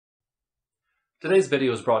Today's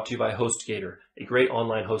video is brought to you by HostGator, a great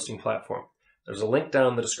online hosting platform. There's a link down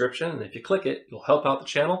in the description, and if you click it, you'll help out the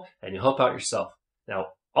channel and you'll help out yourself. Now,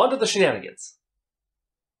 on to the shenanigans.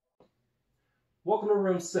 Welcome to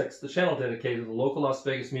Room 6, the channel dedicated to the local Las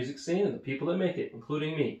Vegas music scene and the people that make it,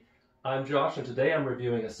 including me. I'm Josh, and today I'm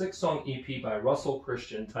reviewing a 6-song EP by Russell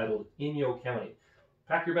Christian titled Inyo County.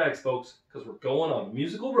 Pack your bags, folks, because we're going on a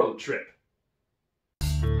musical road trip.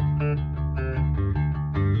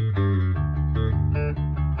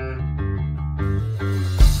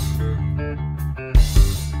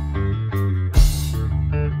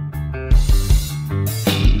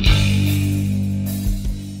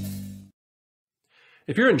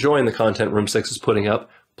 If you're enjoying the content Room 6 is putting up,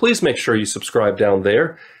 please make sure you subscribe down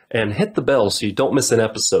there and hit the bell so you don't miss an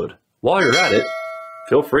episode. While you're at it,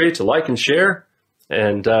 feel free to like and share,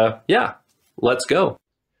 and yeah, let's go.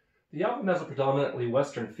 The album has a predominantly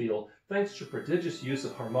Western feel, thanks to prodigious use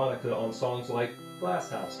of harmonica on songs like Glass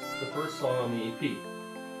House, the first song on the EP.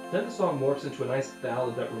 Then the song morphs into a nice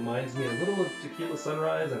ballad that reminds me a little of Tequila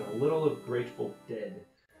Sunrise and a little of Grateful Dead.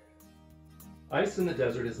 Ice in the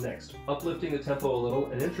Desert is next, uplifting the tempo a little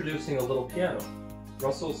and introducing a little piano.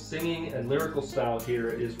 Russell's singing and lyrical style here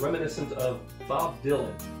is reminiscent of Bob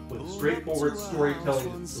Dylan, with straightforward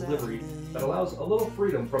storytelling delivery that allows a little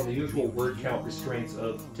freedom from the usual word count restraints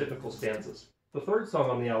of typical stanzas. The third song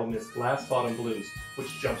on the album is Glass Bottom Blues,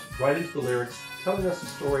 which jumps right into the lyrics, telling us a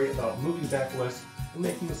story about moving back west and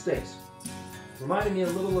making mistakes. Reminding me a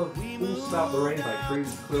little of Who'll Stop the Rain by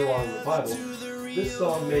Creed's Clearwater Revival, this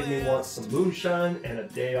song made me want some moonshine and a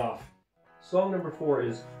day off. Song number 4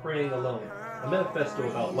 is Praying Alone, a manifesto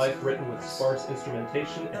about life written with sparse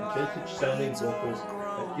instrumentation and vintage-sounding vocals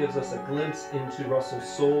that gives us a glimpse into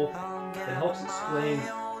Russell's soul and helps explain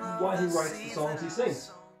why he writes the songs he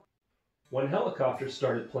sings. When Helicopters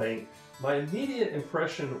started playing, my immediate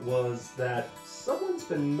impression was that someone's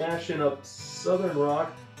been mashing up southern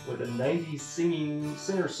rock with a 90s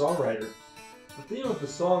singer-songwriter. The theme of the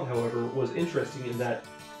song, however, was interesting in that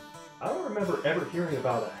I don't remember ever hearing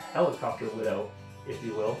about a helicopter widow, if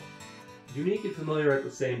you will. Unique and familiar at the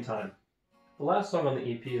same time. The last song on the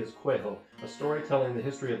EP is Cuejo, a story telling the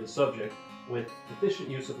history of the subject with efficient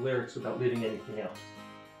use of lyrics without leaving anything out.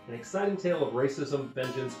 An exciting tale of racism,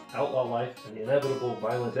 vengeance, outlaw life, and the inevitable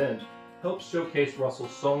violent end helps showcase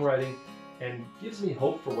Russell's songwriting and gives me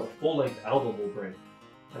hope for what full-length album will bring.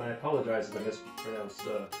 And I apologize if I mispronounced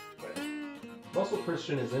Cuejo. Russell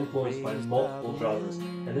Christian is influenced by multiple genres,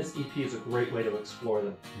 and this EP is a great way to explore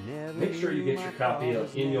them. Make sure you get your copy of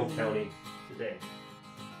Inyo County today.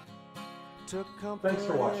 Thanks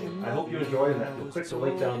for watching. I hope you enjoyed and that you'll click the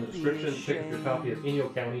link down in the description to pick up your copy of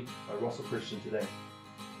Inyo County by Russell Christian today.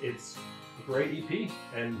 It's a great EP,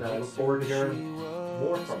 and I look forward to hearing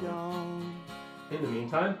more from him. In the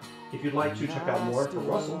meantime, if you'd like to check out more from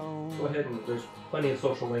Russell, go ahead and there's plenty of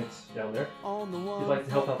social links down there. If you'd like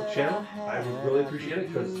to help out the channel, I would really appreciate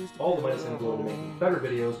it because all the money's going to go into making better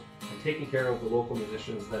videos and taking care of the local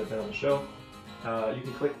musicians that have been on the show. You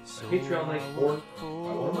can click a Patreon link or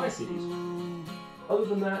buy one of my CDs. Other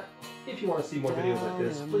than that, if you want to see more videos like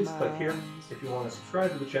this, please click here. If you want to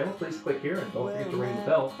subscribe to the channel, please click here and don't forget to ring the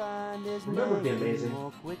bell. Remember to be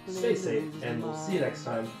amazing, stay safe, and we'll see you next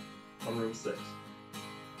time on Room 6.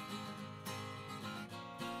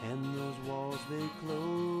 And those walls they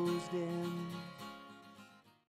closed in.